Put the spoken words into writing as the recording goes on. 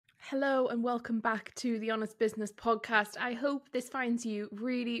Hello and welcome back to the Honest Business Podcast. I hope this finds you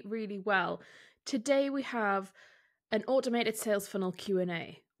really, really well. Today we have an automated sales funnel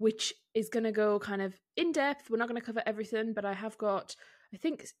Q&A, which is going to go kind of in depth. We're not going to cover everything, but I have got, I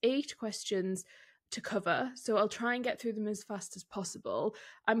think, 8 questions to cover. So I'll try and get through them as fast as possible.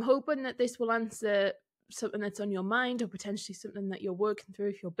 I'm hoping that this will answer something that's on your mind or potentially something that you're working through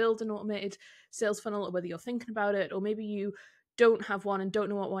if you're building an automated sales funnel, or whether you're thinking about it, or maybe you don't have one and don't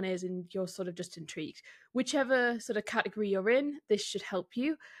know what one is and you're sort of just intrigued. Whichever sort of category you're in, this should help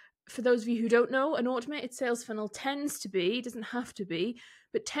you. For those of you who don't know, an automated sales funnel tends to be, doesn't have to be,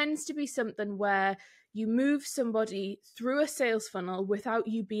 but tends to be something where you move somebody through a sales funnel without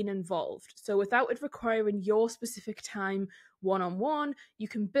you being involved. So without it requiring your specific time one-on-one, you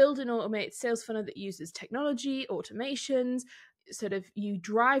can build an automated sales funnel that uses technology, automations, sort of you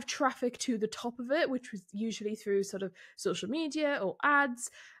drive traffic to the top of it, which was usually through sort of social media or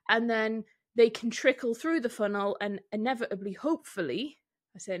ads, and then they can trickle through the funnel and inevitably, hopefully,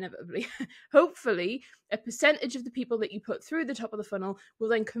 hopefully, a percentage of the people that you put through the top of the funnel will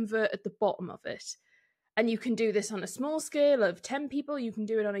then convert at the bottom of it. And you can do this on a small scale of 10 people, you can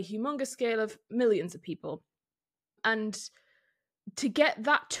do it on a humongous scale of millions of people. And to get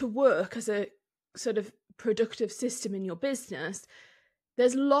that to work as a sort of productive system in your business,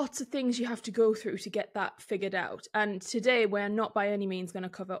 there's lots of things you have to go through to get that figured out. And today we're not by any means going to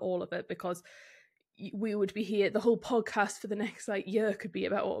cover all of it, because we would be here, the whole podcast for the next year could be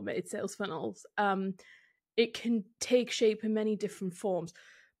about automated sales funnels. It can take shape in many different forms,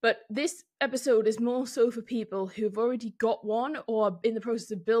 but this episode is more so for people who've already got one or are in the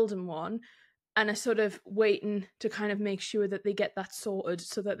process of building one and are sort of waiting to kind of make sure that they get that sorted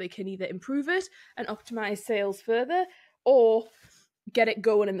so that they can either improve it and optimize sales further or get it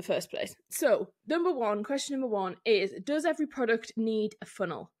going in the first place. So question number one is, does every product need a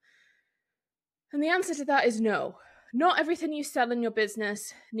funnel? And the answer to that is no. Not everything you sell in your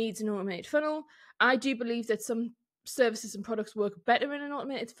business needs an automated funnel. I do believe that some services and products work better in an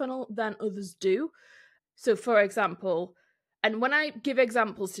automated funnel than others do. So for example, and when I give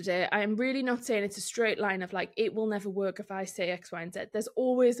examples today, I am really not saying it's a straight line of it will never work if I say X, Y, and Z. There's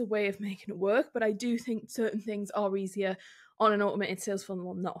always a way of making it work, but I do think certain things are easier on an automated sales funnel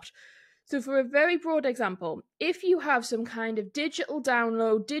or not. So for a very broad example, if you have some kind of digital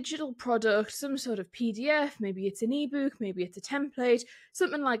download, digital product, some sort of PDF, maybe it's an ebook, maybe it's a template,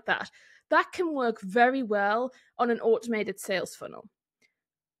 something like that, that can work very well on an automated sales funnel.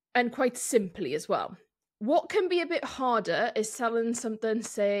 And quite simply as well. What can be a bit harder is selling something,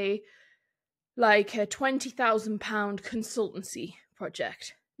 say, like a £20,000 consultancy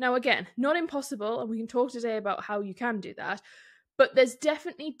project. Now, again, not impossible, and we can talk today about how you can do that, but there's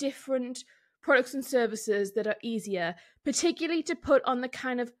definitely different products and services that are easier, particularly to put on the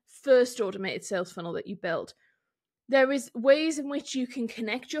kind of first automated sales funnel that you build. There is ways in which you can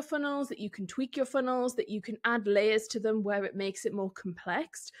connect your funnels, that you can tweak your funnels, that you can add layers to them where it makes it more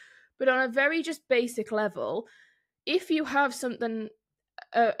complex. But on a very just basic level, if you have something,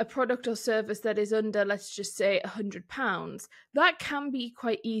 a product or service that is under, let's just say, £100, that can be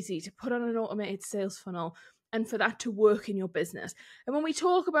quite easy to put on an automated sales funnel and for that to work in your business. And when we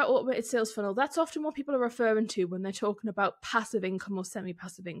talk about automated sales funnel, that's often what people are referring to when they're talking about passive income or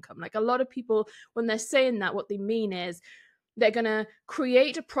semi-passive income. Like a lot of people, when they're saying that, what they mean is they're going to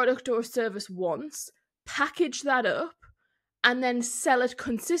create a product or a service once, package that up, and then sell it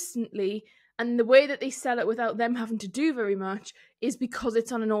consistently. And the way that they sell it without them having to do very much is because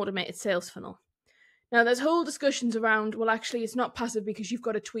it's on an automated sales funnel. Now, there's whole discussions around, well, actually, it's not passive because you've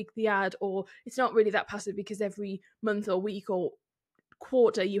got to tweak the ad, or it's not really that passive because every month or week or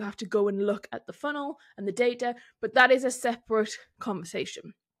quarter you have to go and look at the funnel and the data, but that is a separate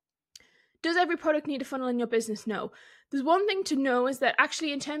conversation. Does every product need a funnel in your business? No. There's one thing to know is that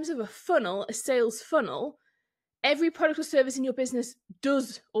actually in terms of a funnel, a sales funnel, every product or service in your business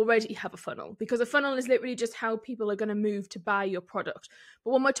does already have a funnel, because a funnel is literally just how people are going to move to buy your product.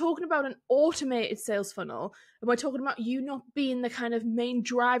 But when we're talking about an automated sales funnel, and we're talking about you not being the kind of main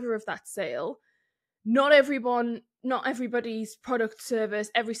driver of that sale, not everybody's product,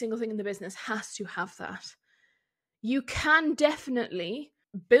 service, every single thing in the business has to have that. You can definitely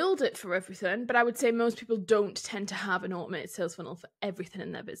build it for everything, but I would say most people don't tend to have an automated sales funnel for everything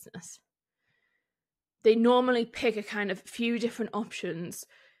in their business. They normally pick a kind of few different options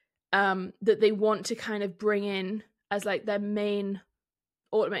that they want to kind of bring in as their main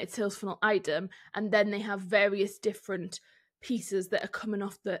automated sales funnel item, and then they have various different pieces that are coming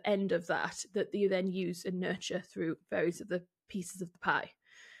off the end of that you then use and nurture through various of the pieces of the pie.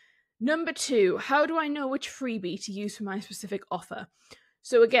 Number 2, how do I know which freebie to use for my specific offer?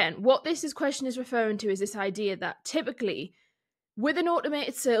 So again, what this question is referring to is this idea that typically with an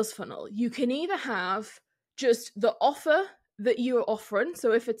automated sales funnel, you can either have just the offer that you're offering.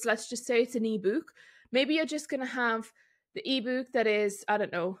 So if it's, let's just say it's an ebook, maybe you're just going to have the ebook that is, I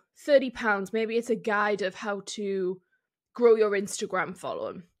don't know, £30. Maybe it's a guide of how to grow your Instagram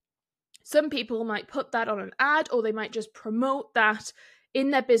following. Some people might put that on an ad, or they might just promote that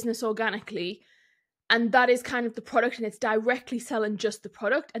in their business organically. And that is kind of the product, and it's directly selling just the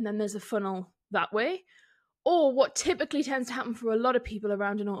product. And then there's a funnel that way. Or what typically tends to happen for a lot of people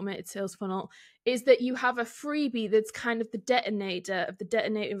around an automated sales funnel is that you have a freebie that's kind of the detonator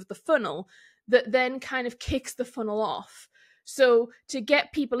of the funnel that then kind of kicks the funnel off. So to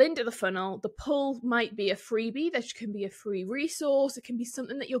get people into the funnel, the pull might be a freebie. That can be a free resource. It can be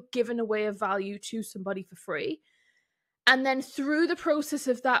something that you're giving away of value to somebody for free. And then through the process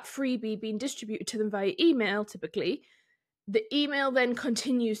of that freebie being distributed to them via email, typically, the email then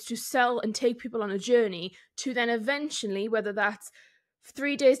continues to sell and take people on a journey to then eventually, whether that's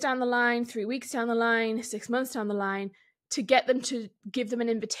 3 days down the line, 3 weeks down the line, 6 months down the line, to get them to give them an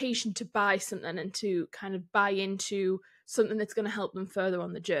invitation to buy something and to kind of buy into something that's going to help them further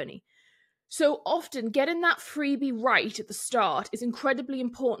on the journey. So often getting that freebie right at the start is incredibly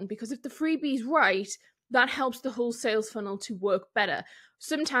important, because if the freebie is right, that helps the whole sales funnel to work better.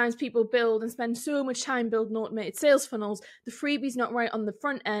 Sometimes people build and spend so much time building automated sales funnels, the freebie's not right on the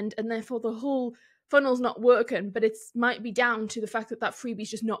front end, and therefore the whole funnel's not working, but it might be down to the fact that that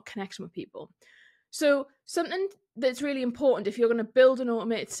freebie's just not connecting with people. So something that's really important if you're going to build an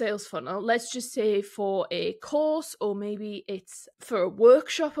automated sales funnel, let's just say for a course, or maybe it's for a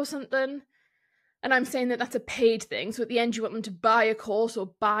workshop or something, and I'm saying that that's a paid thing. So at the end, you want them to buy a course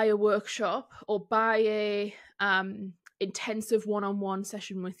or buy a workshop or buy a intensive one-on-one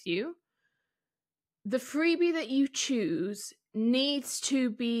session with you. The freebie that you choose needs to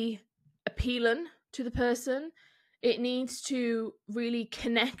be appealing to the person. It needs to really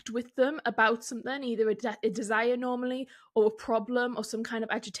connect with them about something, either a desire normally, or a problem, or some kind of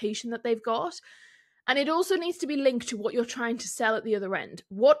agitation that they've got. And it also needs to be linked to what you're trying to sell at the other end.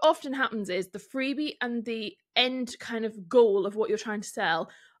 What often happens is the freebie and the end kind of goal of what you're trying to sell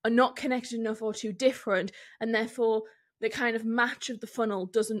are not connected enough or too different, and therefore the kind of match of the funnel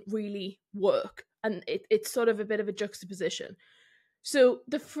doesn't really work. And it's sort of a bit of a juxtaposition. So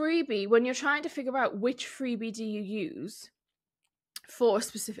the freebie, when you're trying to figure out which freebie do you use for a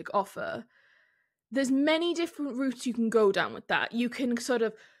specific offer, there's many different routes you can go down with that. You can sort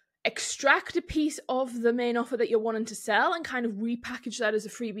of extract a piece of the main offer that you're wanting to sell and kind of repackage that as a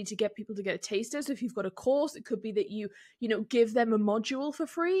freebie to get people to get a taster. So if you've got a course, it could be that you give them a module for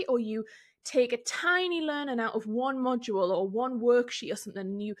free, or you take a tiny learning out of one module or one worksheet or something,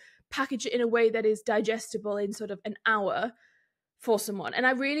 and you package it in a way that is digestible in sort of an hour for someone. And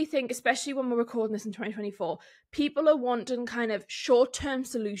I really think, especially when we're recording this in 2024, people are wanting kind of short-term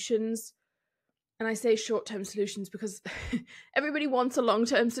solutions. And I say short-term solutions because everybody wants a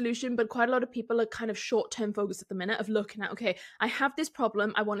long-term solution, but quite a lot of people are kind of short-term focused at the minute of looking at, okay, I have this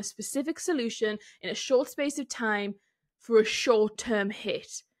problem, I want a specific solution in a short space of time for a short-term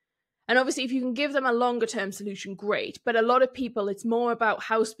hit. And obviously, if you can give them a longer-term solution, great. But a lot of people, it's more about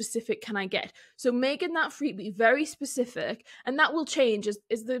how specific can I get. So making that freebie very specific, and that will change as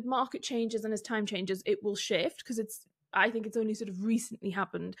the market changes and as time changes, it will shift, because I think it's only sort of recently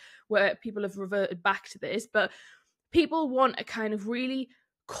happened where people have reverted back to this, but people want a kind of really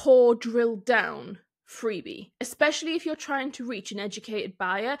core drilled down freebie, especially if you're trying to reach an educated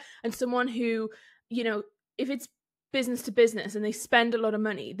buyer and someone who, if it's business to business and they spend a lot of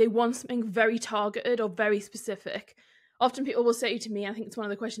money, they want something very targeted or very specific. Often people will say to me, I think it's one of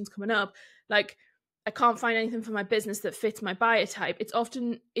the questions coming up, like, I can't find anything for my business that fits my buyer type. It's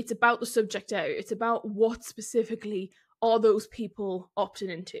about the subject area. It's about what specifically are those people opting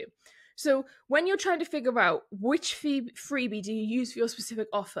into. So when you're trying to figure out which freebie do you use for your specific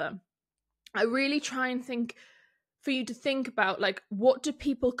offer, I really try and think for you to think about, like, what do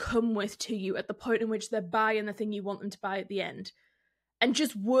people come with to you at the point in which they're buying the thing you want them to buy at the end? And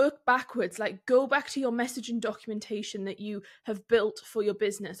just work backwards, like go back to your messaging documentation that you have built for your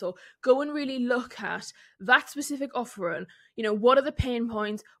business, or go and really look at that specific offering. What are the pain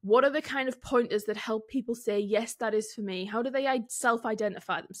points? What are the kind of pointers that help people say, yes, that is for me? How do they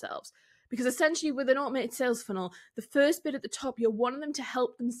self-identify themselves? Because essentially with an automated sales funnel, the first bit at the top, you're wanting them to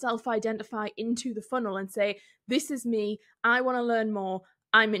help them self-identify into the funnel and say, this is me, I want to learn more,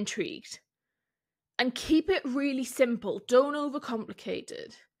 I'm intrigued. And keep it really simple. Don't overcomplicate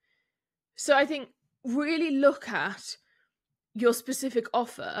it. So I think really look at your specific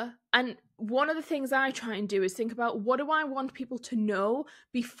offer and one of the things I try and do is think about, what do I want people to know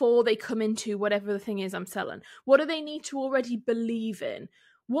before they come into whatever the thing is I'm selling? What do they need to already believe in?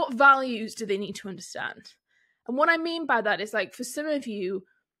 What values do they need to understand? And what I mean by that is, like, for some of you,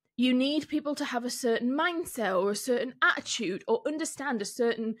 you need people to have a certain mindset or a certain attitude or understand a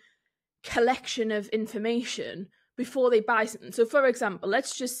certain collection of information before they buy something. So for example,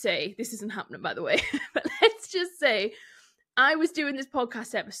 let's just say, this isn't happening by the way, but let's just say I was doing this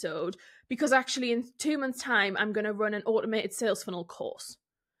podcast episode because actually in 2 months' time, I'm going to run an automated sales funnel course.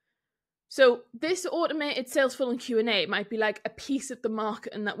 So this automated sales funnel Q&A might be like a piece of the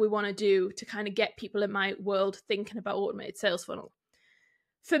marketing that we want to do to kind of get people in my world thinking about automated sales funnel.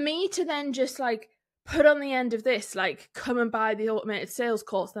 For me to then just like put on the end of this, like, come and buy the automated sales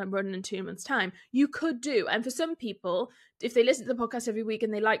course that I'm running in 2 months' time, you could do. And for some people, if they listen to the podcast every week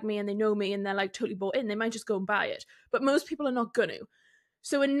and they like me and they know me and they're like totally bought in, they might just go and buy it. But most people are not going to.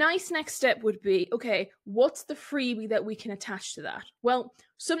 So a nice next step would be, okay, what's the freebie that we can attach to that? Well,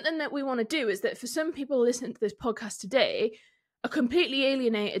 something that we want to do is that for some people listening to this podcast today are completely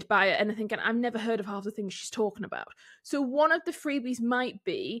alienated by it and are thinking, I've never heard of half the things she's talking about. So one of the freebies might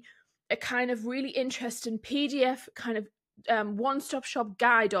be a kind of really interesting PDF kind of one-stop shop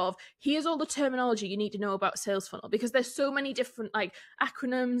guide of, here's all the terminology you need to know about sales funnel, because there's so many different like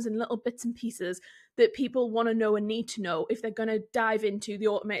acronyms and little bits and pieces that people want to know and need to know if they're going to dive into the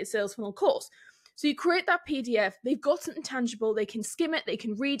automated sales funnel course. So you create that PDF, they've got something tangible, they can skim it, they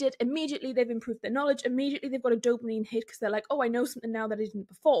can read it, immediately they've improved their knowledge, immediately they've got a dopamine hit because they're like, oh, I know something now that I didn't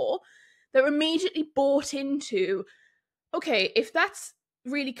before. They're immediately bought into, okay, if that's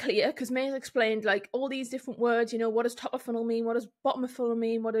really clear, because May's explained like all these different words, you know, what does top of funnel mean, what does bottom of funnel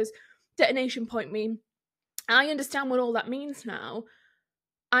mean, what does detonation point mean, I understand what all that means now,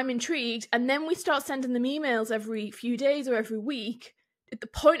 I'm intrigued. And then we start sending them emails every few days or every week at the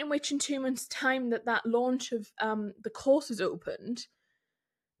point in which in 2 months' time that launch of the course is opened,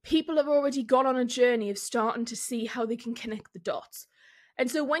 people have already gone on a journey of starting to see how they can connect the dots. And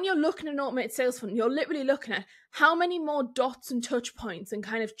so when you're looking at an automated sales funnel, you're literally looking at how many more dots and touch points and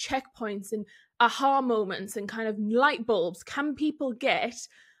kind of checkpoints and aha moments and kind of light bulbs can people get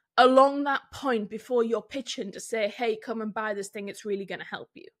along that point before you're pitching to say, hey, come and buy this thing, it's really going to help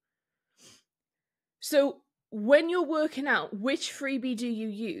you. So when you're working out which freebie do you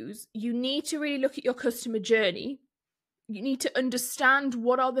use, you need to really look at your customer journey. You need to understand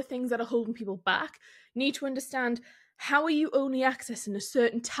what are the things that are holding people back. You need to understand, how are you only accessing a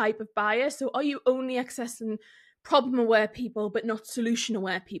certain type of buyer? So are you only accessing problem-aware people but not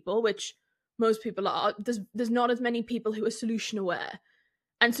solution-aware people, which most people are. There's not as many people who are solution-aware.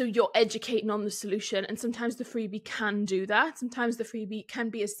 And so you're educating on the solution, and sometimes the freebie can do that. Sometimes the freebie can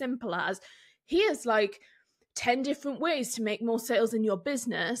be as simple as, here's like 10 different ways to make more sales in your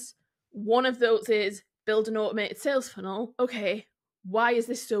business. One of those is build an automated sales funnel. Okay, why is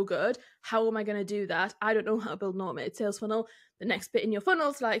this so good? How am I going to do that? I don't know how to build an automated sales funnel. The next bit in your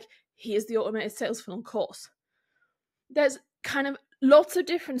funnel is like, here's the automated sales funnel course. There's kind of lots of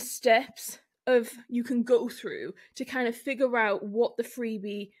different steps of you can go through to kind of figure out what the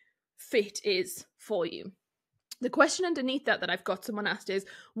freebie fit is for you. The question underneath that I've got someone asked is,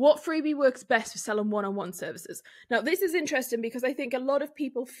 what freebie works best for selling one-on-one services? Now, this is interesting because I think a lot of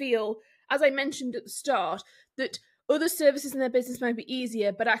people feel, as I mentioned at the start, that other services in their business might be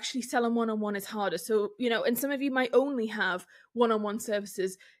easier, but actually selling one-on-one is harder. So, you know, and some of you might only have one-on-one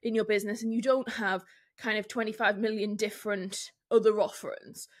services in your business and you don't have kind of 25 million different other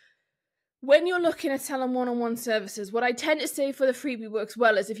offerings. When you're looking at selling one-on-one services, what I tend to say for the freebie works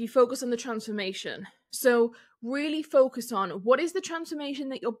well is if you focus on the transformation. So really focus on what is the transformation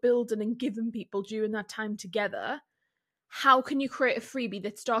that you're building and giving people during that time together. How can you create a freebie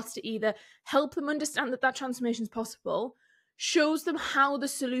that starts to either help them understand that that transformation is possible, shows them how the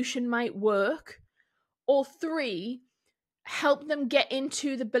solution might work, or 3, help them get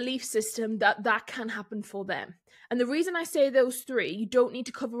into the belief system that that can happen for them. And the reason I say those 3, you don't need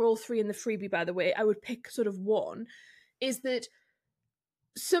to cover all 3 in the freebie, by the way, I would pick sort of one, is that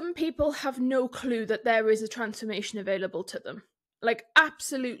some people have no clue that there is a transformation available to them. Like,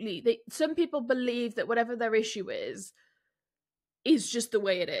 absolutely. Some people believe that whatever their issue is just the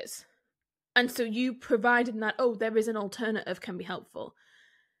way it is. And so you providing that, oh, there is an alternative, can be helpful.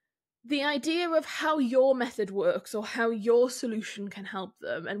 The idea of how your method works or how your solution can help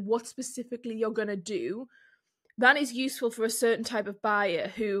them and what specifically you're going to do, that is useful for a certain type of buyer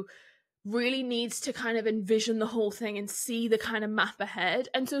who really needs to kind of envision the whole thing and see the kind of map ahead.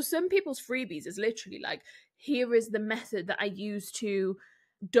 And so some people's freebies is literally like, here is the method that I use to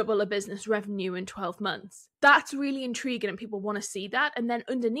double a business revenue in 12 months. That's really intriguing and people want to see that. And then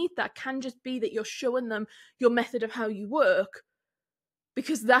underneath that can just be that you're showing them your method of how you work,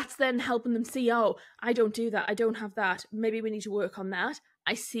 because that's then helping them see, oh, I don't do that, I don't have that, maybe we need to work on that.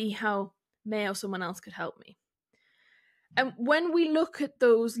 I see how May or someone else could help me. And when we look at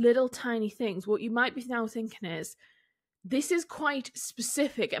those little tiny things, what you might be now thinking is, this is quite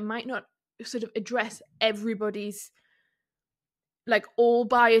specific and might not sort of address everybody's, like, all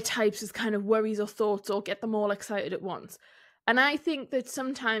buyer types as kind of worries or thoughts or get them all excited at once. And I think that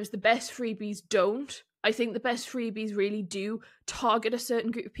sometimes the best freebies don't. I think the best freebies really do target a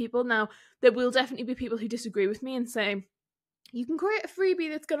certain group of people. Now, there will definitely be people who disagree with me and say, you can create a freebie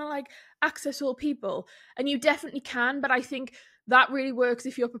that's going to like access all people. And you definitely can, but I think that really works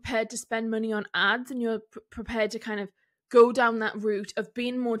if you're prepared to spend money on ads and you're prepared to kind of go down that route of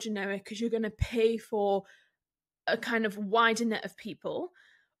being more generic, because you're going to pay for a kind of wider net of people.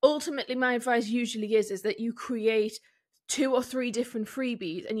 Ultimately, my advice usually is that you create 2 or 3 different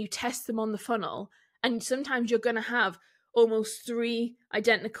freebies and you test them on the funnel. And sometimes you're going to have almost 3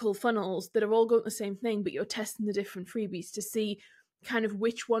 identical funnels that are all going the same thing, but you're testing the different freebies to see kind of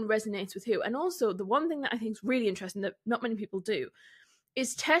which one resonates with who. And also, the one thing that I think is really interesting that not many people do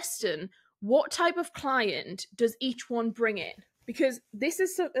is testing what type of client does each one bring in. Because this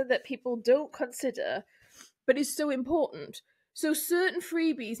is something that people don't consider, but is so important. So certain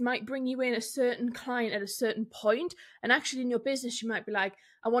freebies might bring you in a certain client at a certain point, and actually in your business you might be like,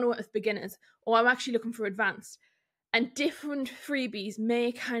 I want to work with beginners, or I'm actually looking for advanced. And different freebies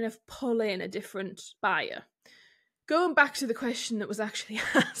may kind of pull in a different buyer. Going back to the question that was actually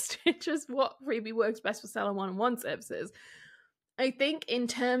asked, which is what freebie works best for selling one-on-one services, I think in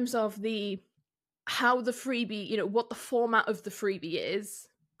terms of how the freebie, what the format of the freebie is,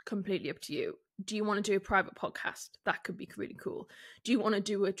 completely up to you. Do you want to do a private podcast? That could be really cool. Do you want to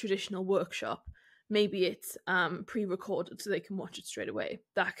do a traditional workshop? Maybe it's pre-recorded so they can watch it straight away.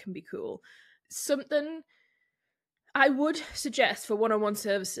 That can be cool. Something I would suggest for one-on-one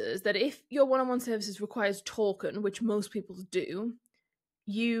services, that if your one-on-one services requires talking, which most people do,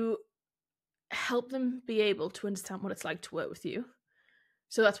 you help them be able to understand what it's like to work with you.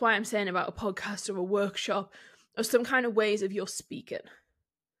 So that's why I'm saying about a podcast or a workshop or some kind of ways of your speaking.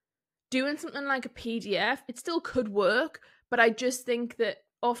 Doing something like a PDF, it still could work, but I just think that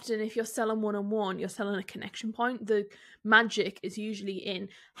often if you're selling one-on-one, you're selling a connection point. The magic is usually in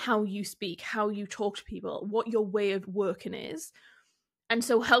how you speak, how you talk to people, what your way of working is. And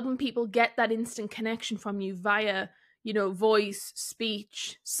so helping people get that instant connection from you via, voice,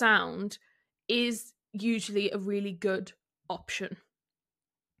 speech, sound is usually a really good option.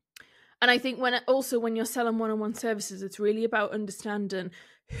 And I think when you're selling one-on-one services, it's really about understanding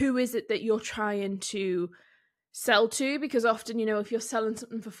who is it that you're trying to sell to, because often, if you're selling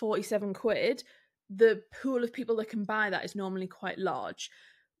something for 47 quid, the pool of people that can buy that is normally quite large.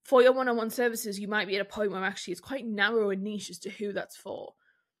 For your one-on-one services, you might be at a point where actually it's quite narrow and niche as to who that's for.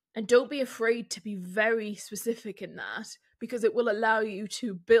 And don't be afraid to be very specific in that, because it will allow you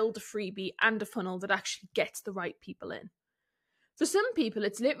to build a freebie and a funnel that actually gets the right people in. For some people,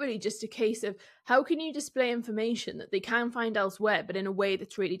 it's literally just a case of how can you display information that they can find elsewhere, but in a way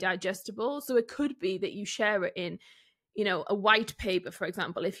that's really digestible. So it could be that you share it in, a white paper, for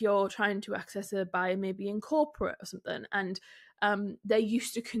example, if you're trying to access a buyer maybe in corporate or something, and they're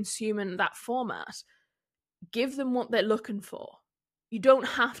used to consuming that format. Give them what they're looking for. You don't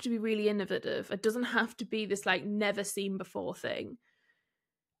have to be really innovative. It doesn't have to be this like never seen before thing.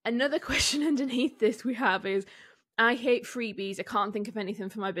 Another question underneath this we have is, I hate freebies. I can't think of anything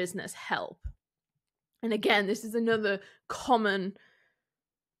for my business. Help. And again, this is another common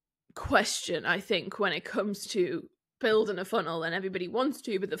question, I think, when it comes to building a funnel, and everybody wants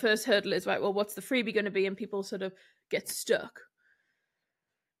to, but the first hurdle is, right, well, what's the freebie going to be? And people sort of get stuck.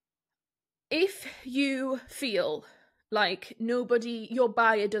 If you feel like your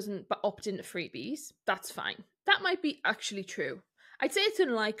buyer doesn't opt into freebies, that's fine. That might be actually true. I'd say it's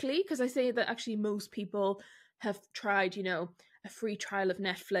unlikely, because I say that actually most people have tried, a free trial of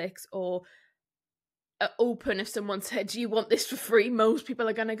Netflix, or open. If someone said, do you want this for free? Most people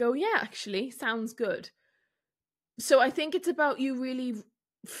are going to go, yeah, actually, sounds good. So I think it's about you really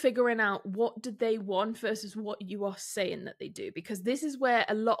figuring out what do they want versus what you are saying that they do, because this is where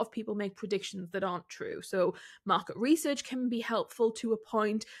a lot of people make predictions that aren't true. So market research can be helpful to a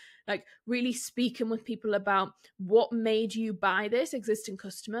point, like really speaking with people about what made you buy this, existing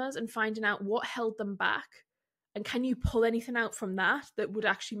customers, and finding out what held them back. And can you pull anything out from that would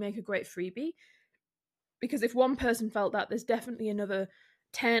actually make a great freebie? Because if one person felt that, there's definitely another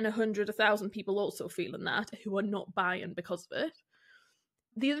 10, 100, 1,000 people also feeling that who are not buying because of it.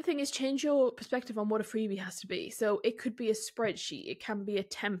 The other thing is change your perspective on what a freebie has to be. So it could be a spreadsheet, it can be a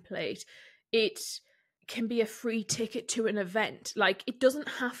template, it can be a free ticket to an event. Like, it doesn't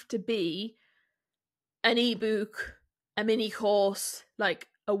have to be an ebook, a mini course, like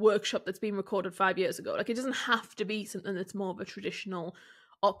a workshop that's been recorded 5 years ago. Like, it doesn't have to be something that's more of a traditional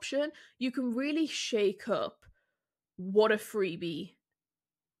option. You can really shake up what a freebie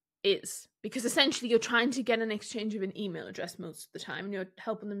is, because essentially you're trying to get an exchange of an email address most of the time, and you're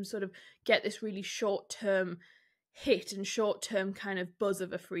helping them sort of get this really short-term hit and short-term kind of buzz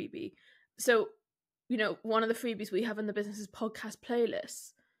of a freebie. So, you know, one of the freebies we have in the business is podcast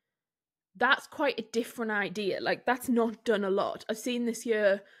playlists. That's quite a different idea. Like, that's not done a lot. I've seen this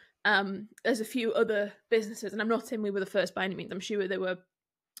year, there's a few other businesses, and I'm not saying we were the first by any means, I'm sure they were,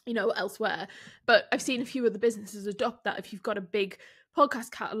 you know, elsewhere, but I've seen a few other businesses adopt that. If you've got a big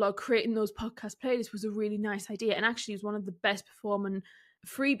podcast catalogue, creating those podcast playlists was a really nice idea, and actually was one of the best performing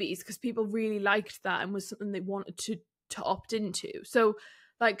freebies because people really liked that and was something they wanted to opt into. So,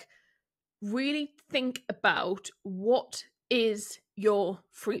 like, really think about, what is your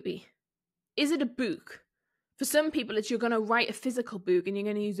freebie? Is it a book? For some people, it's you're going to write a physical book and you're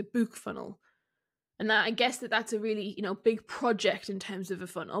going to use a book funnel. And that, I guess that's a really, you know, big project in terms of a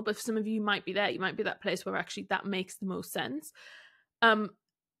funnel. But for some of you, might be there. You might be that place where actually that makes the most sense.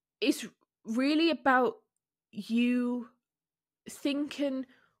 It's really about you thinking,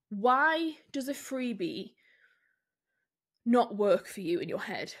 why does a freebie not work for you in your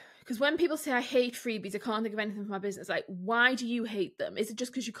head? Because when people say, I hate freebies, I can't think of anything for my business, like, why do you hate them? Is it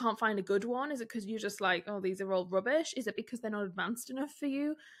just because you can't find a good one? Is it because you're just like, oh, these are all rubbish? Is it because they're not advanced enough for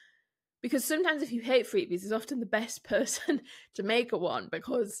you? Because sometimes if you hate freebies, it's often the best person to make a one,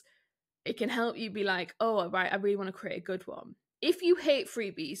 because it can help you be like, oh, right, I really want to create a good one. If you hate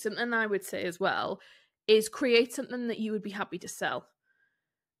freebies, something I would say as well is create something that you would be happy to sell.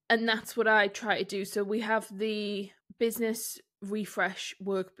 And that's what I try to do. So we have the business refresh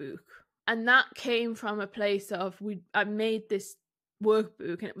workbook, and that came from a place of, I made this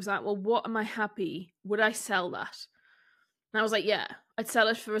workbook and it was like, well, what am I happy? Would I sell that? And I was like, yeah, I'd sell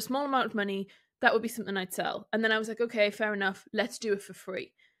it for a small amount of money. That would be something I'd sell. And then I was like, okay, fair enough. Let's do it for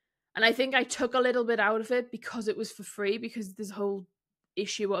free. And I think I took a little bit out of it because it was for free, because this whole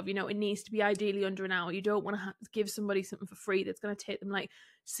issue of, you know, it needs to be ideally under an hour. You don't want to give somebody something for free that's going to take them like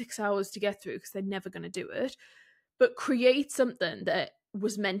 6 hours to get through, because they're never going to do it. But create something that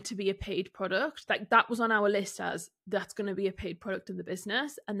was meant to be a paid product. Like, that was on our list as, that's going to be a paid product in the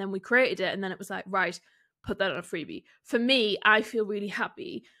business. And then we created it, and then it was like, right, put that on a freebie. For me, I feel really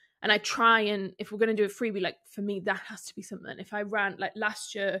happy. And I try, and if we're going to do a freebie, like, for me, that has to be something. If I ran, like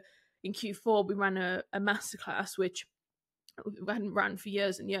last year in Q4, we ran a masterclass, which we hadn't ran for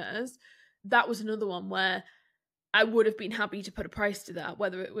years and years. That was another one where I would have been happy to put a price to that,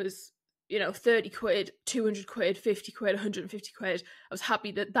 whether it was, you know, 30 quid, 200 quid, 50 quid, 150 quid. I was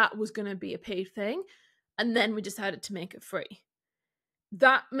happy that that was going to be a paid thing. And then we decided to make it free.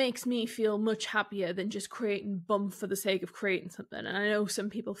 That makes me feel much happier than just creating bump for the sake of creating something. And I know some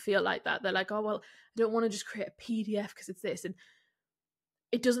people feel like that. They're like, oh, well, I don't want to just create a PDF because it's this. And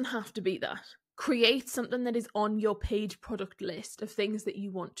it doesn't have to be that. Create something that is on your paid product list of things that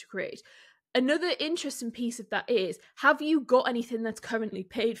you want to create. Another interesting piece of that is, have you got anything that's currently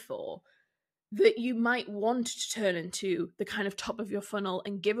paid for that you might want to turn into the kind of top of your funnel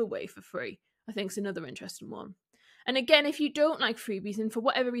and give away for free? I think is another interesting one. And again, if you don't like freebies and for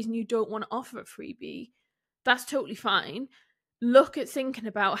whatever reason you don't want to offer a freebie, that's totally fine. Look at thinking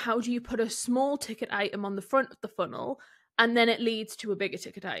about, how do you put a small ticket item on the front of the funnel and then it leads to a bigger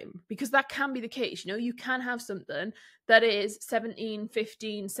ticket item? Because that can be the case. You know, you can have something that is 17,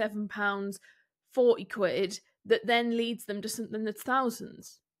 15, £7, 40 quid that then leads them to something that's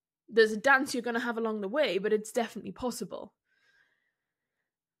thousands. There's a dance you're going to have along the way, but it's definitely possible.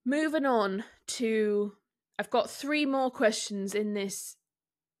 Moving on to, I've got 3 more questions in this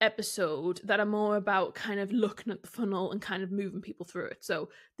episode that are more about kind of looking at the funnel and kind of moving people through it. So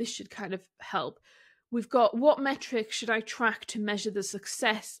this should kind of help. We've got, what metrics should I track to measure the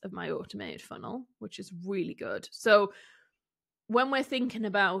success of my automated funnel, which is really good. So when we're thinking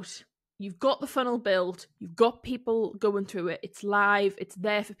about, you've got the funnel built, you've got people going through it, it's live, it's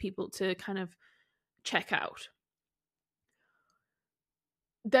there for people to kind of check out.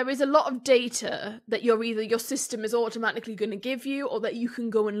 There is a lot of data that your system is automatically going to give you, or that you can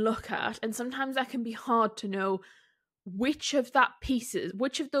go and look at. And sometimes that can be hard to know which of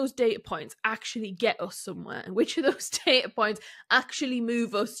those data points actually get us somewhere, and which of those data points actually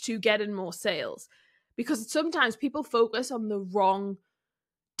move us to getting more sales. Because sometimes people focus on the wrong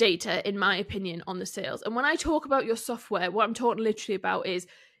data, in my opinion, on the sales. And when I talk about your software, what I'm talking literally about is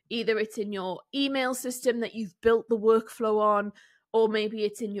either it's in your email system that you've built the workflow on, or maybe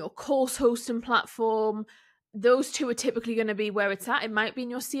it's in your course hosting platform. Those two are typically going to be where it's at. It might be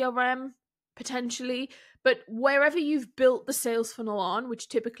in your CRM, potentially, but wherever you've built the sales funnel on, which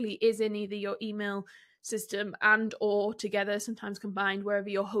typically is in either your email system and or together, sometimes combined, wherever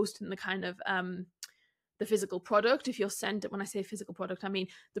you're hosting the kind of the physical product. If you're sent it, when I say physical product, I mean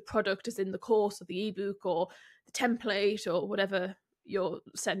the product is in the course or the ebook or the template or whatever you're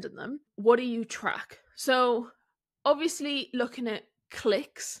sending them. What do you track? So obviously looking at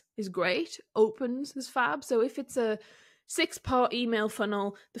clicks is great, opens is fab. So if it's a 6-part email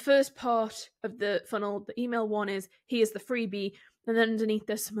funnel, the first part of the funnel, the email one is here's the freebie, and then underneath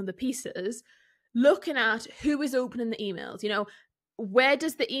there's some of the pieces. Looking at who is opening the emails, where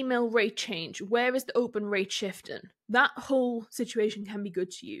does the email rate change? Where is the open rate shifting? That whole situation can be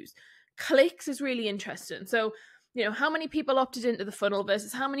good to use. Clicks is really interesting. So, how many people opted into the funnel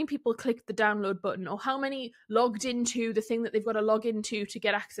versus how many people clicked the download button, or how many logged into the thing that they've got to log into to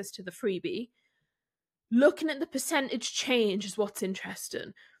get access to the freebie. Looking at the percentage change is what's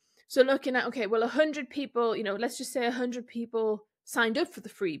interesting. So looking at, okay, well, 100 people, let's just say 100 people signed up for the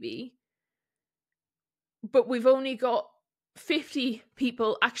freebie, but we've only got 50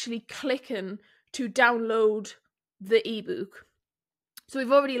 people actually clicking to download the ebook. So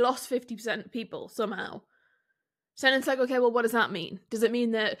we've already lost 50% of people somehow. So then it's like, okay, well, what does that mean? Does it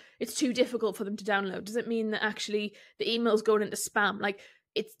mean that it's too difficult for them to download? Does it mean that actually the email's going into spam? Like,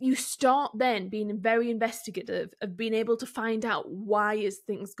 you start then being very investigative of being able to find out why is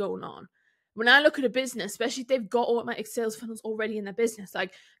things going on. When I look at a business, especially if they've got automatic sales funnels already in their business,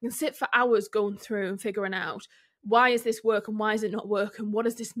 like I can sit for hours going through and figuring out why is this work and why is it not work and what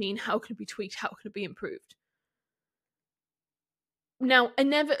does this mean? How can it be tweaked? How can it be improved? Now,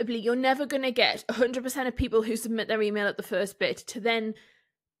 inevitably, you're never going to get 100% of people who submit their email at the first bit to then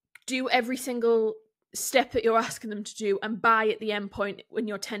do every single step that you're asking them to do and buy at the end point when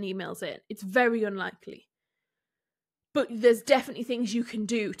you're 10 emails in. It's very unlikely. But there's definitely things you can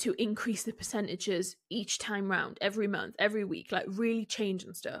do to increase the percentages each time round, every month, every week, like really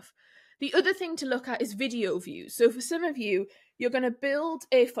changing stuff. The other thing to look at is video views. So for some of you, you're going to build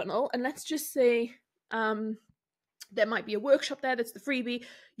a funnel, and let's just say there might be a workshop there that's the freebie.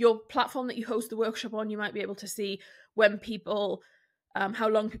 Your platform that you host the workshop on, you might be able to see when people, how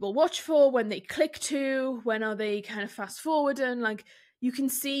long people watch for, when they click to, when are they kind of fast forwarding. Like, you can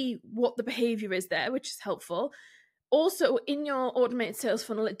see what the behavior is there, which is helpful. Also, in your automated sales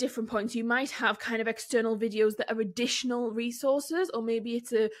funnel at different points, you might have kind of external videos that are additional resources, or maybe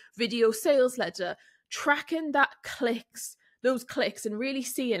it's a video sales letter. Tracking those clicks, and really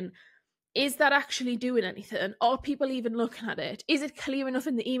seeing, is that actually doing anything? Are people even looking at it? Is it clear enough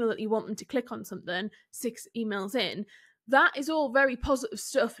in the email that you want them to click on something 6 emails in? That is all very positive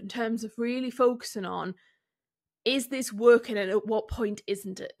stuff in terms of really focusing on, is this working and at what point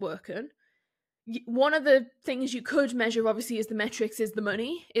isn't it working? One of the things you could measure, obviously, is the metrics, is the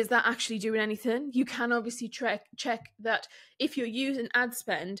money. Is that actually doing anything? You can obviously check that if you're using ad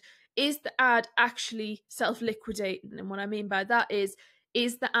spend, is the ad actually self-liquidating? And what I mean by that is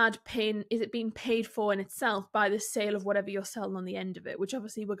the ad is it being paid for in itself by the sale of whatever you're selling on the end of it? Which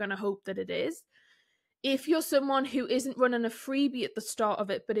obviously we're going to hope that it is. If you're someone who isn't running a freebie at the start of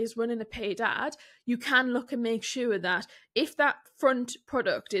it, but is running a paid ad, you can look and make sure that if that front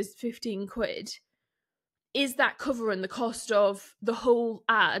product is 15 quid, is that covering the cost of the whole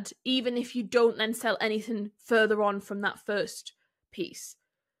ad, even if you don't then sell anything further on from that first piece?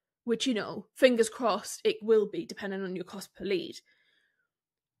 Which, fingers crossed, it will be, depending on your cost per lead.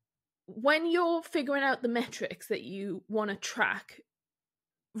 When you're figuring out the metrics that you want to track,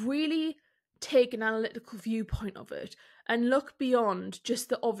 really take an analytical viewpoint of it and look beyond just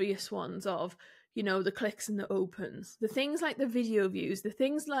the obvious ones of, the clicks and the opens, the things like the video views, the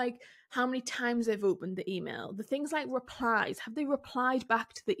things like how many times they've opened the email, the things like replies. Have they replied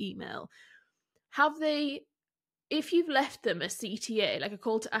back to the email? Have they, if you've left them a CTA, like a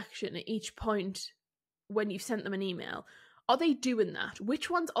call to action at each point when you've sent them an email, are they doing that? Which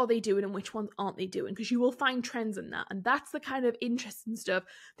ones are they doing and which ones aren't they doing? Because you will find trends in that. And that's the kind of interesting stuff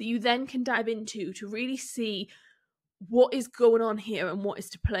that you then can dive into to really see what is going on here and what is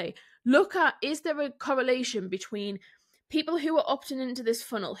to play. Look at, is there a correlation between people who are opting into this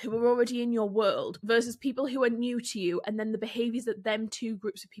funnel, who are already in your world, versus people who are new to you, and then the behaviors that them two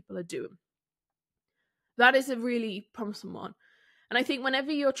groups of people are doing? That is a really promising one. And I think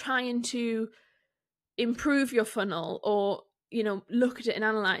whenever you're trying to improve your funnel or look at it and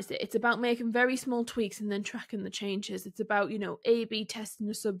analyze it. It's about making very small tweaks and then tracking the changes. It's about, A/B testing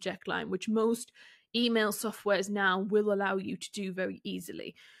a subject line, which most email softwares now will allow you to do very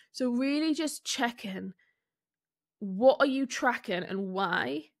easily. So really just checking, what are you tracking and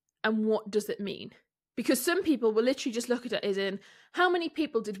why, and what does it mean? Because some people will literally just look at it as in, how many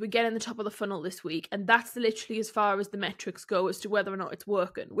people did we get in the top of the funnel this week? And that's literally as far as the metrics go as to whether or not it's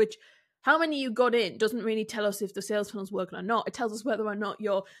working, which how many you got in doesn't really tell us if the sales funnel's working or not. It tells us whether or not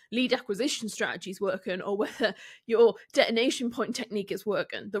your lead acquisition strategy is working or whether your detonation point technique is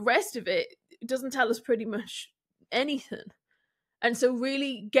working. The rest of it doesn't tell us pretty much anything. And so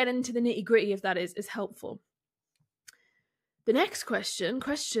really getting into the nitty-gritty of that is helpful. The next question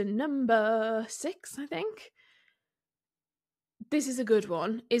number 6, I think. This is a good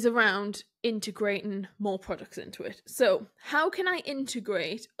one, is around integrating more products into it. So how can I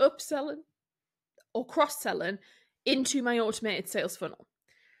integrate upselling or cross-selling into my automated sales funnel?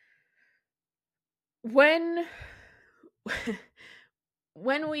 When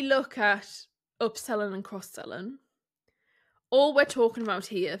we look at upselling and cross-selling, all we're talking about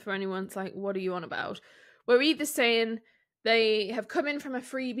here, for anyone's like, what are you on about? We're either saying they have come in from a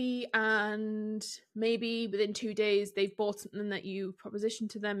freebie and maybe within 2 days they've bought something that you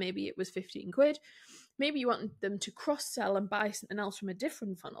propositioned to them. Maybe it was 15 quid. Maybe you want them to cross-sell and buy something else from a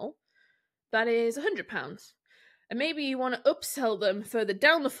different funnel that is £100. And maybe you want to upsell them further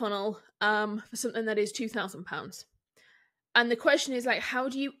down the funnel for something that is £2,000. And the question is, like, how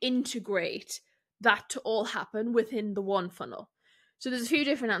do you integrate that to all happen within the one funnel? So there's a few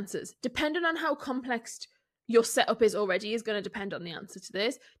different answers. Depending on how complex your setup is already is going to depend on the answer to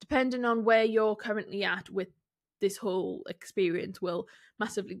this. Depending on where you're currently at with this whole experience will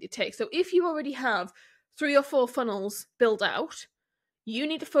massively dictate. So if you already have 3 or 4 funnels built out, you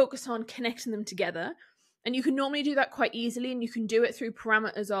need to focus on connecting them together. And you can normally do that quite easily, and you can do it through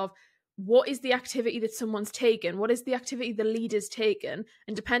parameters of what is the activity that someone's taken, what is the activity the leader's taken,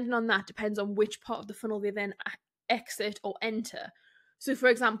 and depending on that depends on which part of the funnel they then exit or enter. So for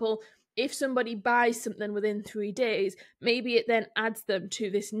example, if somebody buys something within 3 days, maybe it then adds them to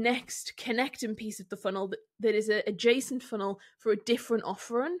this next connecting piece of the funnel that is an adjacent funnel for a different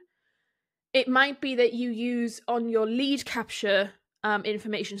offering. It might be that you use on your lead capture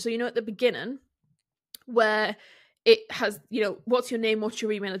information. So at the beginning where it has, what's your name, what's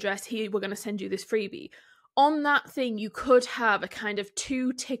your email address, here we're going to send you this freebie. On that thing, you could have a kind of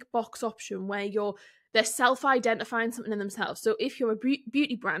 2 tick box option where they're self-identifying something in themselves. So if you're a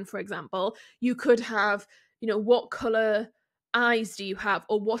beauty brand, for example, you could have, what color eyes do you have,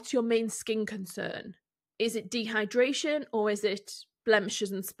 or what's your main skin concern? Is it dehydration or is it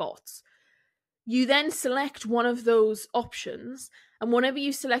blemishes and spots? You then select one of those options, and whenever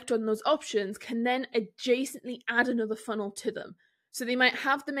you select one of those options can then adjacently add another funnel to them. So they might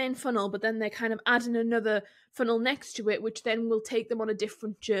have the main funnel, but then they're kind of adding another funnel next to it, which then will take them on a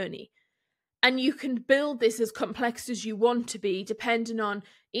different journey. And you can build this as complex as you want to be, depending on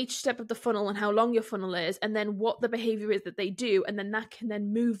each step of the funnel and how long your funnel is, and then what the behavior is that they do, and then that can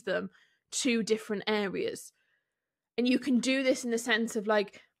then move them to different areas. And you can do this in the sense of,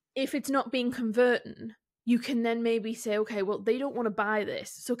 like, if it's not being converting, you can then maybe say, okay, well, they don't want to buy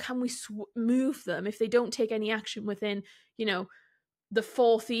this, so can we move them if they don't take any action within, the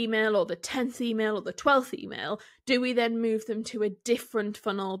 4th email or the 10th email or the 12th email? Do we then move them to a different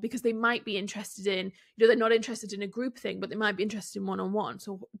funnel because they might be interested in, they're not interested in a group thing, but they might be interested in one-on-one.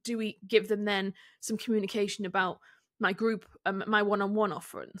 So do we give them then some communication about my group, my one-on-one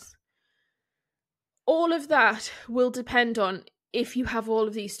offerings? All of that will depend on if you have all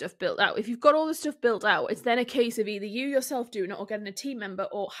of these stuff built out. If you've got all the stuff built out, it's then a case of either you yourself doing it or getting a team member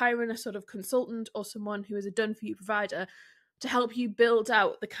or hiring a sort of consultant or someone who is a done-for-you provider to help you build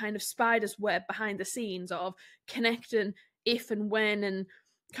out the kind of spider's web behind the scenes of connecting if and when, and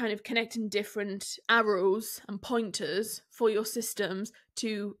kind of connecting different arrows and pointers for your systems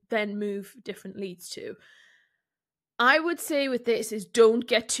to then move different leads to. I would say with this is don't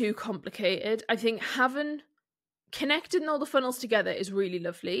get too complicated. I think connecting all the funnels together is really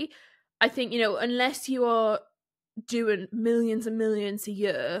lovely. I think, unless you are doing millions and millions a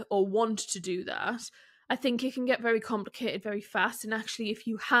year or want to do that, I think it can get very complicated very fast. And actually, if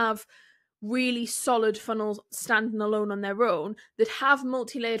you have really solid funnels standing alone on their own that have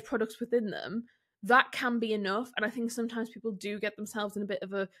multi-layered products within them, that can be enough. And I think sometimes people do get themselves in a bit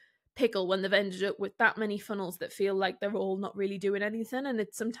of a pickle when they've ended up with that many funnels that feel like they're all not really doing anything. And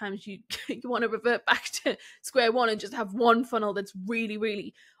it's sometimes you want to revert back to square one and just have one funnel that's really,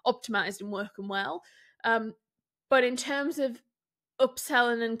 really optimized and working well. But in terms of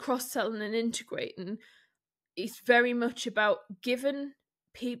upselling and cross-selling and integrating, it's very much about giving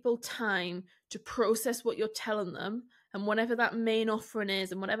people time to process what you're telling them, and whatever that main offering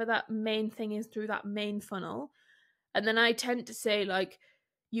is and whatever that main thing is through that main funnel. And then I tend to say, like,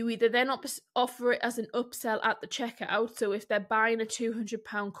 you either then offer it as an upsell at the checkout. So if they're buying a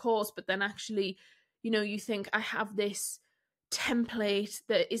 £200 course, but then actually, you think, I have this template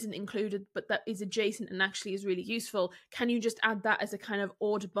that isn't included, but that is adjacent and actually is really useful. Can you just add that as a kind of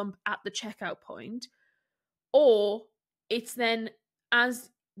order bump at the checkout point? Or it's then,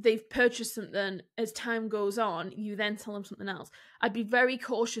 as they've purchased something, as time goes on, you then tell them something else. I'd be very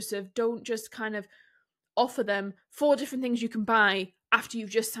cautious of, don't just kind of offer them 4 different things you can buy after you've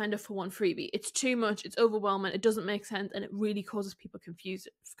just signed up for one freebie. It's too much, it's overwhelming, it doesn't make sense, and it really causes people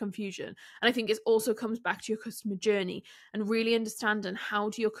confusion. And I think it also comes back to your customer journey and really understanding, how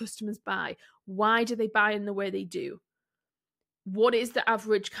do your customers buy? Why do they buy in the way they do? What is the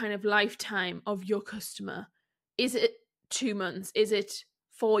average kind of lifetime of your customer? Is it 2 months? Is it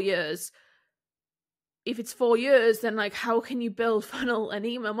 4 years? If it's 4 years, then like, how can you build funnel and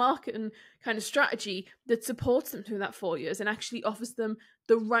email marketing kind of strategy that supports them through that 4 years and actually offers them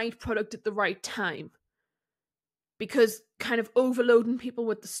the right product at the right time? Because kind of overloading people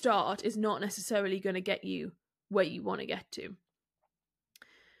with the start is not necessarily going to get you where you want to get to.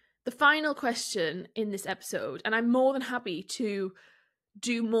 The final question in this episode, and I'm more than happy to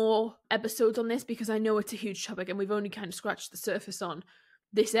do more episodes on this because I know it's a huge topic and we've only kind of scratched the surface on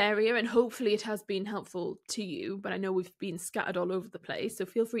this area, and hopefully it has been helpful to you, but I know we've been scattered all over the place, so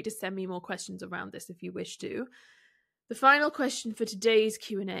feel free to send me more questions around this if you wish to. The final question for today's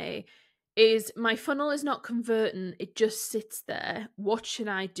Q&A is, my funnel is not converting, it just sits there. What should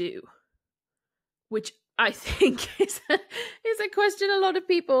I do? Which I think is a question a lot of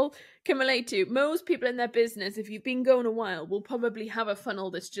people can relate to. Most people in their business, if you've been going a while, will probably have a funnel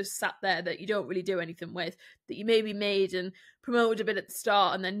that's just sat there that you don't really do anything with, that you maybe made and promoted a bit at the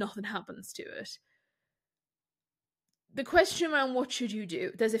start and then nothing happens to it. The question around what should you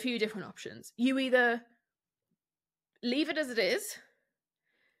do, there's a few different options. You either leave it as it is,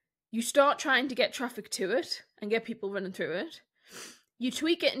 you start trying to get traffic to it and get people running through it, you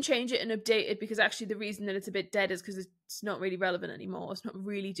tweak it and change it and update it because actually the reason that it's a bit dead is because it's not really relevant anymore. It's not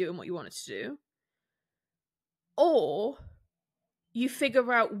really doing what you want it to do. Or you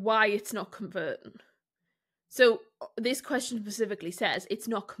figure out why it's not converting. So this question specifically says it's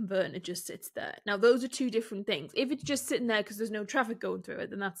not converting, it just sits there. Now, those are 2 different things. If it's just sitting there because there's no traffic going through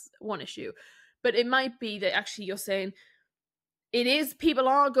it, then that's one issue. But it might be that actually you're saying, it is, people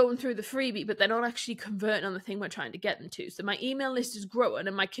are going through the freebie, but they're not actually converting on the thing we're trying to get them to. So my email list is growing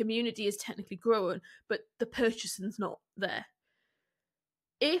and my community is technically growing, but the purchasing's not there.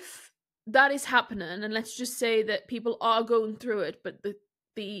 If that is happening, and let's just say that people are going through it, but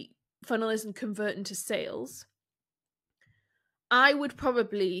the funnel isn't converting to sales, I would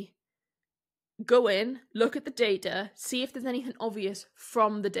probably go in, look at the data, see if there's anything obvious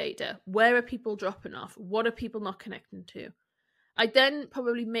from the data. Where are people dropping off? What are people not connecting to? I'd then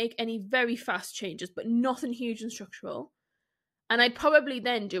probably make any very fast changes, but nothing huge and structural. And I'd probably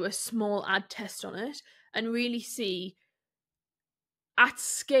then do a small ad test on it and really see at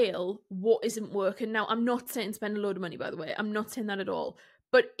scale what isn't working. Now, I'm not saying spend a load of money, by the way. I'm not saying that at all.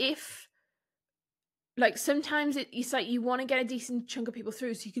 But if, like, sometimes it's like you want to get a decent chunk of people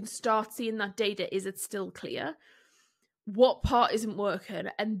through so you can start seeing that data. Is it still clear? What part isn't working?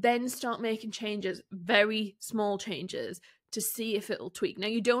 And then start making changes, very small changes, to see if it'll tweak. Now,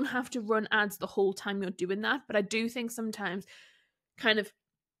 you don't have to run ads the whole time you're doing that, but I do think sometimes kind of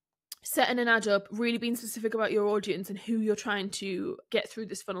setting an ad up, really being specific about your audience and who you're trying to get through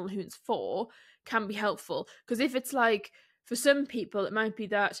this funnel and who it's for can be helpful. Because if it's like, for some people, it might be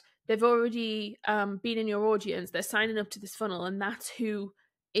that they've already been in your audience, they're signing up to this funnel, and that's who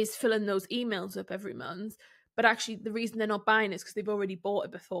is filling those emails up every month. But actually, the reason they're not buying is because they've already bought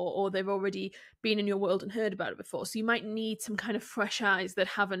it before, or they've already been in your world and heard about it before. So you might need some kind of fresh eyes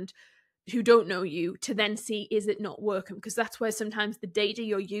who don't know you, to then see, is it not working? Because that's where sometimes the data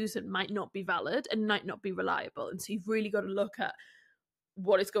you're using might not be valid and might not be reliable. And so you've really got to look at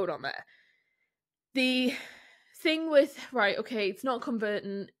what is going on there. The thing with, right, okay, it's not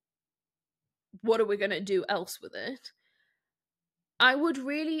converting, what are we going to do else with it? I would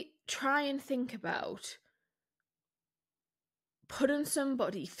really try and think about putting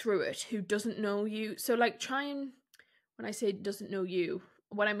somebody through it who doesn't know you. So like, when I say doesn't know you,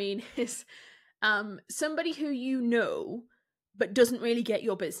 what I mean is somebody who you know but doesn't really get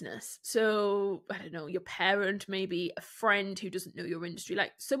your business. So I don't know, your parent, maybe a friend who doesn't know your industry,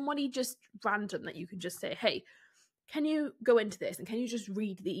 like somebody just random that you can just say, hey, can you go into this and can you just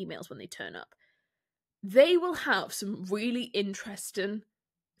read the emails when they turn up? they will have some really interesting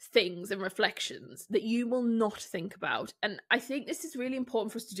things and reflections that you will not think about. And I think this is really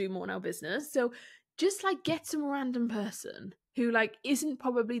important for us to do more in our business. So just like get some random person who like isn't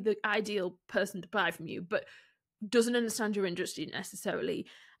probably the ideal person to buy from you, but doesn't understand your industry necessarily,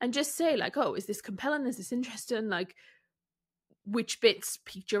 and just say like, oh, is this compelling? Is this interesting? Like, which bits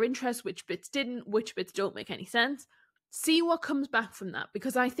piqued your interest, which bits didn't, which bits don't make any sense. See what comes back from that,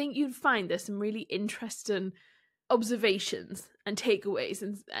 because I think you'd find there's some really interesting observations and takeaways,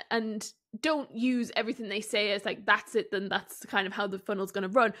 and don't use everything they say as like that's it, then that's kind of how the funnel's going to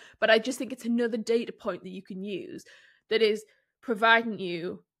run. But I just think it's another data point that you can use that is providing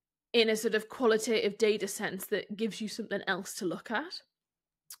you in a sort of qualitative data sense that gives you something else to look at.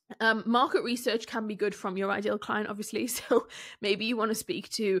 Market research can be good from your ideal client, obviously. So maybe you want to speak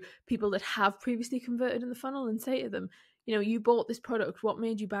to people that have previously converted in the funnel and say to them, you know, you bought this product. What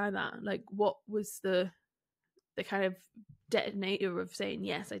made you buy that? Like, what was the kind of detonator of saying,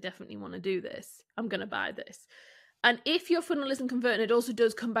 yes, I definitely want to do this. I'm going to buy this. And if your funnel isn't converting, it also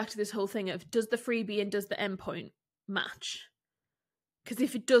does come back to this whole thing of, does the freebie and does the endpoint match? Because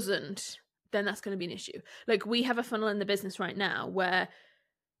if it doesn't, then that's going to be an issue. Like, we have a funnel in the business right now where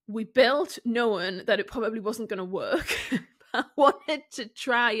we built knowing that it probably wasn't going to work. I wanted to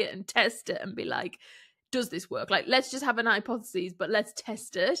try it and test it and be like, does this work? Like, let's just have an hypothesis, but let's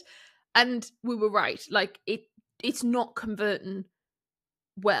test it. And we were right. Like, it's not converting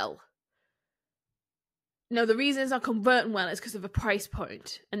well. Now, the reason it's not converting well is because of a price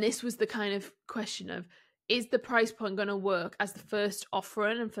point. And this was the kind of question of, is the price point going to work as the first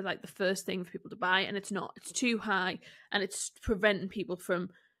offering and for like the first thing for people to buy? And it's not. It's too high, and it's preventing people from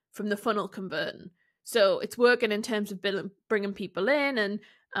the funnel converting. So it's working in terms of bringing people in and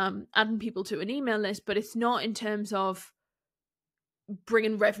adding people to an email list, but it's not in terms of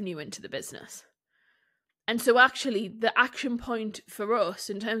bringing revenue into the business. And so actually the action point for us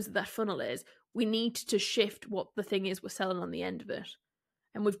in terms of that funnel is we need to shift what the thing is we're selling on the end of it.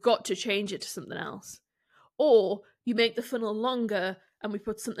 And we've got to change it to something else. Or you make the funnel longer and we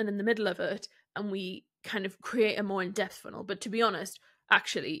put something in the middle of it and we kind of create a more in-depth funnel. But to be honest,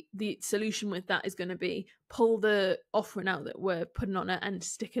 actually, the solution with that is going to be pull the offering out that we're putting on it and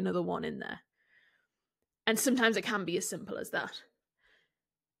stick another one in there. And sometimes it can be as simple as that.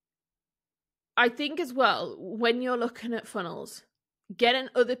 I think as well, when you're looking at funnels, getting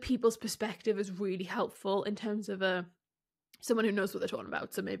other people's perspective is really helpful in terms of someone who knows what they're talking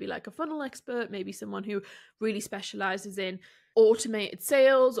about. So maybe like a funnel expert, maybe someone who really specializes in automated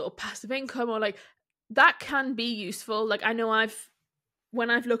sales or passive income, or like that can be useful. Like I know when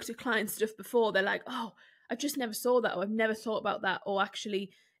I've looked at client stuff before, they're like, oh, I just never saw that, or I've never thought about that, or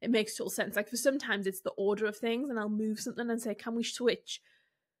actually it makes total sense. Like for sometimes it's the order of things, and I'll move something and say, can we switch,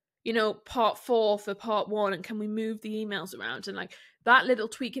 you know, part 4 for part 1, and can we move the emails around? And like that little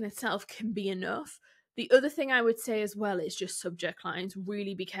tweak in itself can be enough. The other thing I would say as well is just subject lines.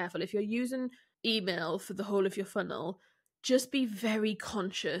 Really be careful. If you're using email for the whole of your funnel, just be very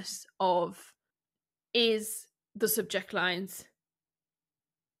conscious of, is the subject lines,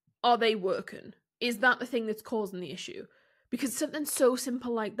 are they working? Is that the thing that's causing the issue? Because something so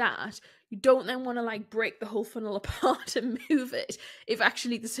simple like that, you don't then want to like break the whole funnel apart and move it if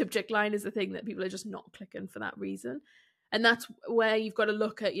actually the subject line is the thing that people are just not clicking for that reason. And that's where you've got to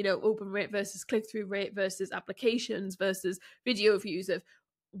look at, you know, open rate versus click-through rate versus applications versus video views of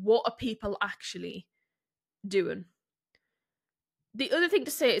what are people actually doing. The other thing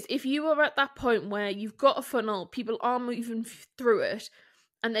to say is if you are at that point where you've got a funnel, people are moving through it,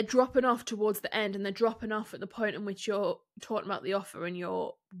 and they're dropping off towards the end, and they're dropping off at the point in which you're talking about the offer and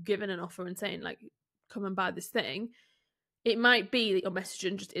you're giving an offer and saying, like, come and buy this thing, it might be that your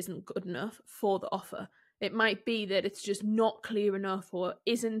messaging just isn't good enough for the offer. It might be that it's just not clear enough or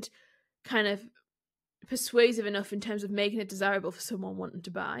isn't kind of persuasive enough in terms of making it desirable for someone wanting to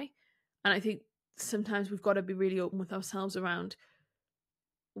buy. And I think sometimes we've got to be really open with ourselves around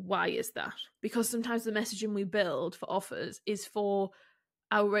why is that? Because sometimes the messaging we build for offers is for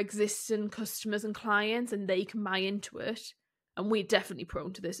our existing customers and clients, and they can buy into it, and we're definitely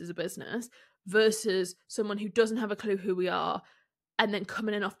prone to this as a business, versus someone who doesn't have a clue who we are and then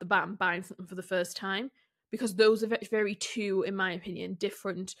coming in off the bat and buying something for the first time. Because those are very two, in my opinion,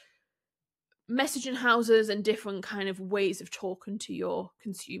 different messaging houses and different kind of ways of talking to your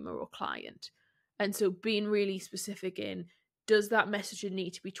consumer or client. And so being really specific in, does that messaging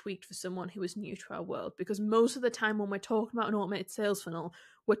need to be tweaked for someone who is new to our world? Because most of the time when we're talking about an automated sales funnel,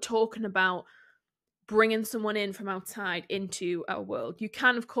 we're talking about bringing someone in from outside into our world. You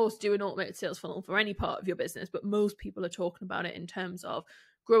can, of course, do an automated sales funnel for any part of your business, but most people are talking about it in terms of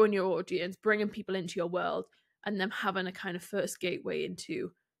growing your audience, bringing people into your world, and them having a kind of first gateway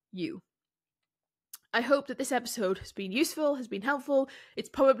into you. I hope that this episode has been useful, has been helpful. It's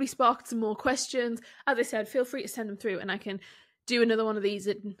probably sparked some more questions. As I said, feel free to send them through and I can do another one of these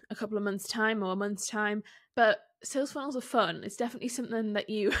in a couple of months' time or a month's time. But sales funnels are fun. It's definitely something that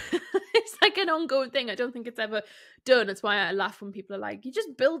you, it's like an ongoing thing. I don't think it's ever done. That's why I laugh when people are like, you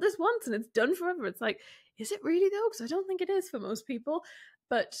just build this once and it's done forever. It's like, is it really though? Because I don't think it is for most people.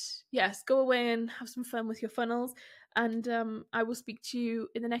 But yes, go away and have some fun with your funnels. And I will speak to you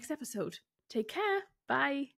in the next episode. Take care. Bye.